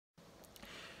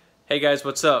Hey guys,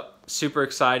 what's up? Super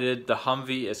excited. The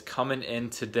Humvee is coming in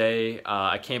today.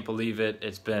 I can't believe it.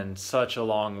 It's been such a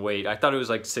long wait. I thought it was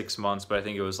like 6 months, but I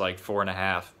think it was like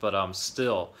 4.5. But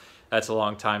still, that's a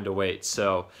long time to wait.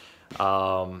 So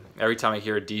every time I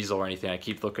hear a diesel or anything, I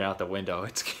keep looking out the window.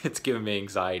 It's giving me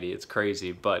anxiety. It's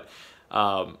crazy. But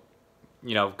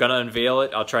you know, gonna unveil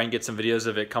it. I'll try and get some videos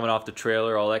of it coming off the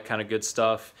trailer, all that kind of good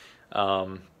stuff.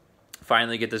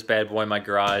 Finally get this bad boy in my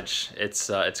garage. It's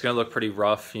gonna look pretty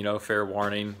rough, you know, fair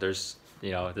warning. There's,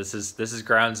 you know, this is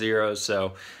ground zero,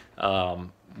 so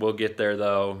we'll get there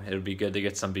though. It'll be good to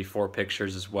get some before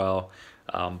pictures as well.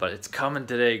 But it's coming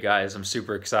today, guys. I'm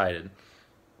super excited.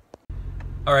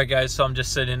 All right, guys, so I'm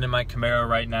just sitting in my Camaro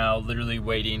right now, literally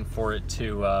waiting for it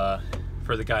to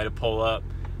for the guy to pull up.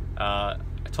 I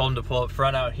told him to pull up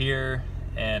front out here,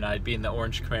 and I'd be in the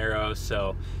orange Camaro,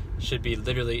 so should be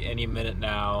literally any minute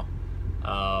now.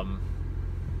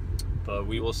 But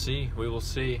we will see.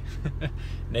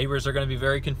 Neighbors are going to be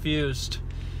very confused.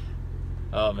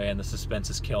 Oh man, the suspense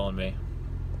is killing me.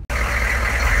 All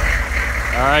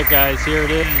right, guys, here it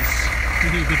is.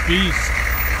 Look at the beast.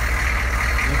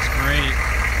 Looks great.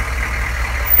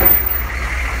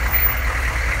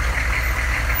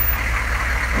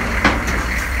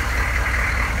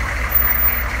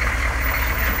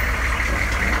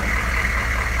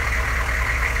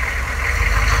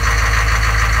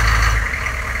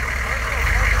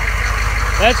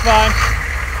 That's fine.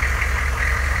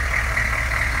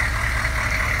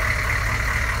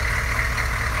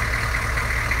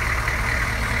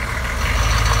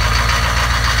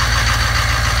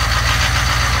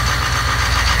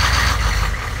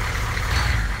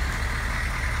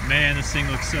 Man, this thing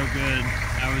looks so good.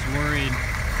 I was worried,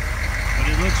 but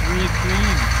it looks really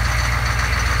clean.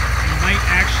 It might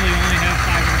actually only have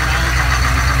 500 miles on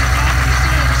it from the bottom it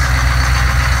says.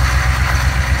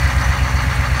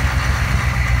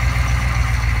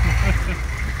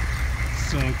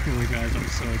 So cool, guys. I'm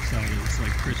so excited. It's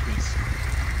like Christmas.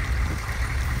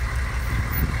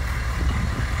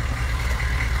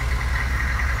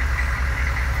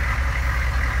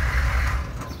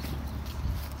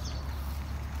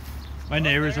 My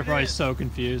neighbors are probably so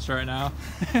confused right now.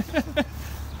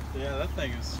 Yeah, that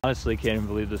thing is... Honestly, can't even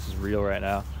believe this is real right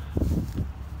now.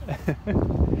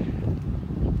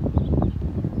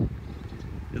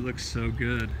 It looks so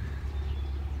good.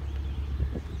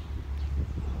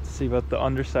 See what the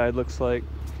underside looks like.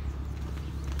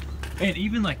 And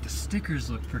even like the stickers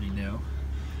look pretty new.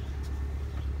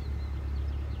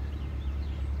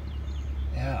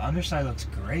 Yeah, underside looks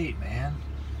great, man.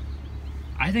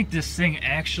 I think this thing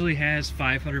actually has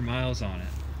 500 miles on it.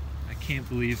 I can't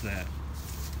believe that.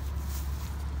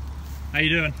 How you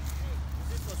doing? Is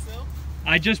this for sale?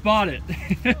 I just bought it.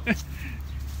 How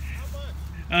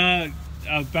much?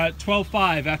 About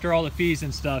 $12.5 after all the fees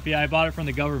and stuff. Yeah, I bought it from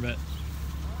the government.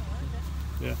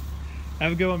 Yeah.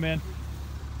 Have a good one, man.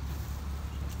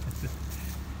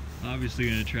 Obviously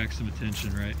gonna attract some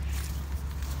attention, right?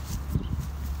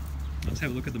 Let's have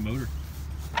a look at the motor.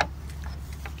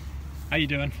 How you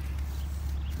doing?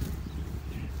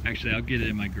 Actually, I'll get it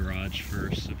in my garage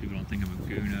first so people don't think I'm a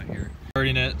goon out here.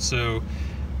 Starting it, so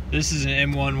this is an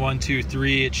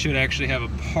M1123. It should actually have a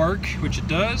park, which it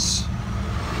does.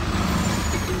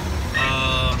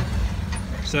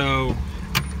 So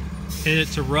hit it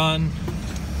to run.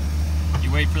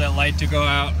 You wait for that light to go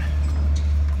out.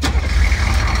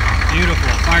 Beautiful.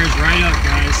 Fires right up,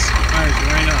 guys. Fires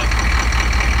right up.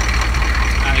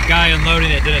 The guy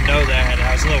unloading it didn't know that.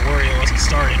 I was a little worried it wasn't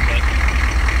starting, but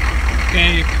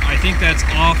okay. I think that's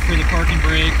off for the parking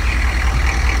brake.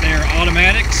 They are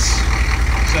automatics,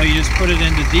 so you just put it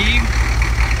into D.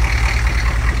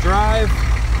 Drive.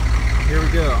 Here we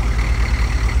go.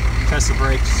 Test the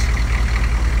brakes.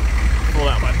 Pull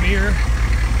out my mirror.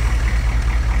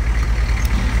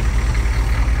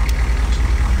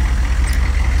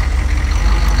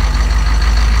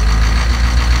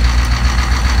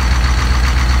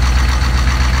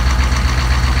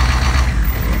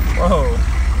 Whoa.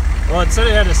 Well, it said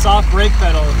it had a soft brake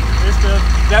pedal. This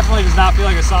definitely does not feel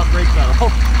like a soft brake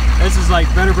pedal. This is like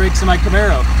better brakes than my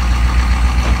Camaro.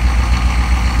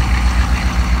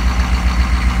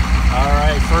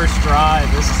 Alright, first drive.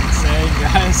 This is insane,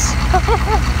 guys.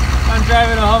 I'm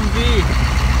driving a Humvee.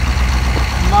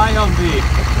 My Humvee.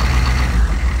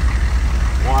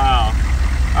 Wow.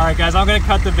 Alright, guys, I'm going to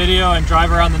cut the video and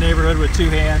drive around the neighborhood with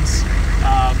two hands.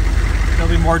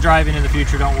 There'll be more driving in the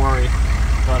future, don't worry.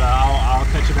 But I'll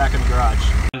catch you back in the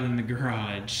garage. In the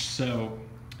garage. So,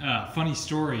 funny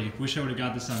story. Wish I would have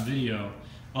got this on video.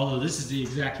 Although this is the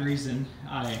exact reason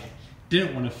I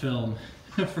didn't want to film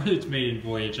for its maiden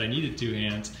voyage. I needed two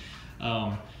hands.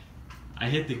 I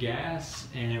hit the gas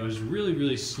and it was really,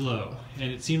 really slow.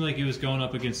 And it seemed like it was going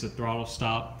up against the throttle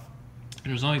stop. And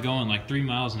it was only going like 3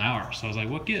 miles an hour. So I was like,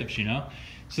 what gives, you know?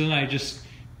 So then I just,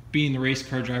 being the race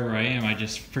car driver I am, I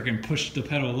just freaking pushed the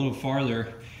pedal a little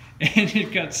farther and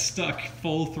it got stuck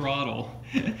full throttle.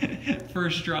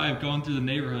 First drive going through the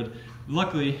neighborhood.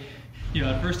 Luckily, you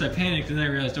know, at first I panicked and then I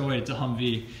realized, oh wait, it's a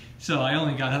Humvee. So I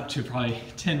only got up to probably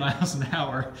 10 miles an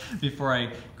hour before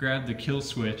I grabbed the kill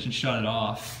switch and shut it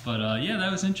off. But yeah,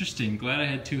 that was interesting. Glad I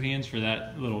had 2 hands for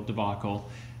that little debacle.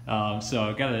 So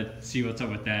I've got to see what's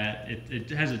up with that. It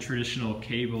has a traditional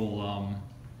cabled,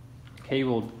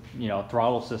 you know,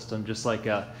 throttle system, just like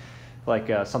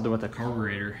something with a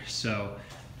carburetor. So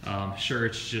sure,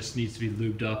 it just needs to be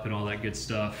lubed up and all that good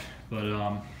stuff. But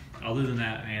other than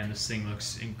that, man, this thing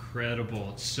looks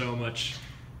incredible. It's so much.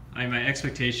 I mean, my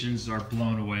expectations are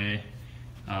blown away.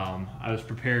 I was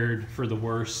prepared for the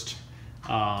worst.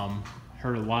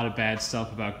 Heard a lot of bad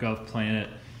stuff about Gov Planet,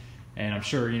 and I'm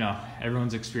sure, you know,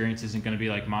 everyone's experience isn't going to be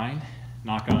like mine.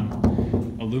 Knock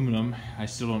on aluminum. I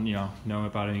still don't, you know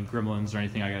about any gremlins or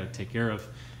anything I got to take care of.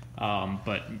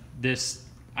 But this,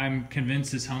 I'm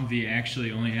convinced this Humvee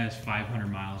actually only has 500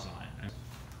 miles on it.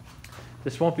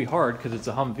 This won't be hard because it's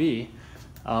a Humvee,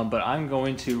 but I'm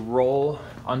going to roll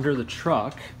under the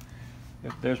truck.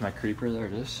 There's my creeper, there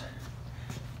it is.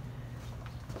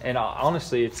 And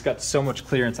honestly, it's got so much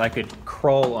clearance I could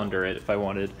crawl under it if I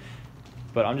wanted.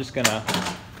 But I'm just gonna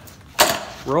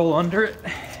roll under it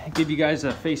and give you guys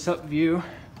a face-up view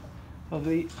of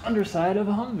the underside of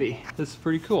a Humvee. This is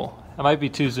pretty cool. I might be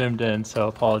too zoomed in, so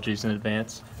apologies in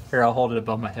advance. Here, I'll hold it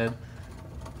above my head.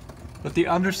 But the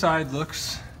underside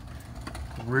looks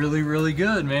really, really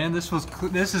good, man. This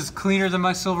is cleaner than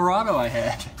my Silverado I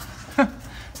had.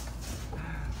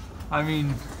 I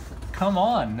mean, come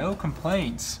on, no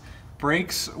complaints.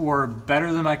 Brakes were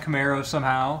better than my Camaro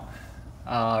somehow.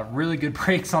 Really good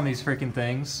brakes on these freaking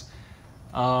things.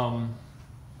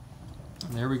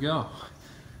 There we go.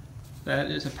 That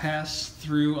is a pass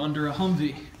through under a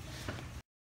Humvee.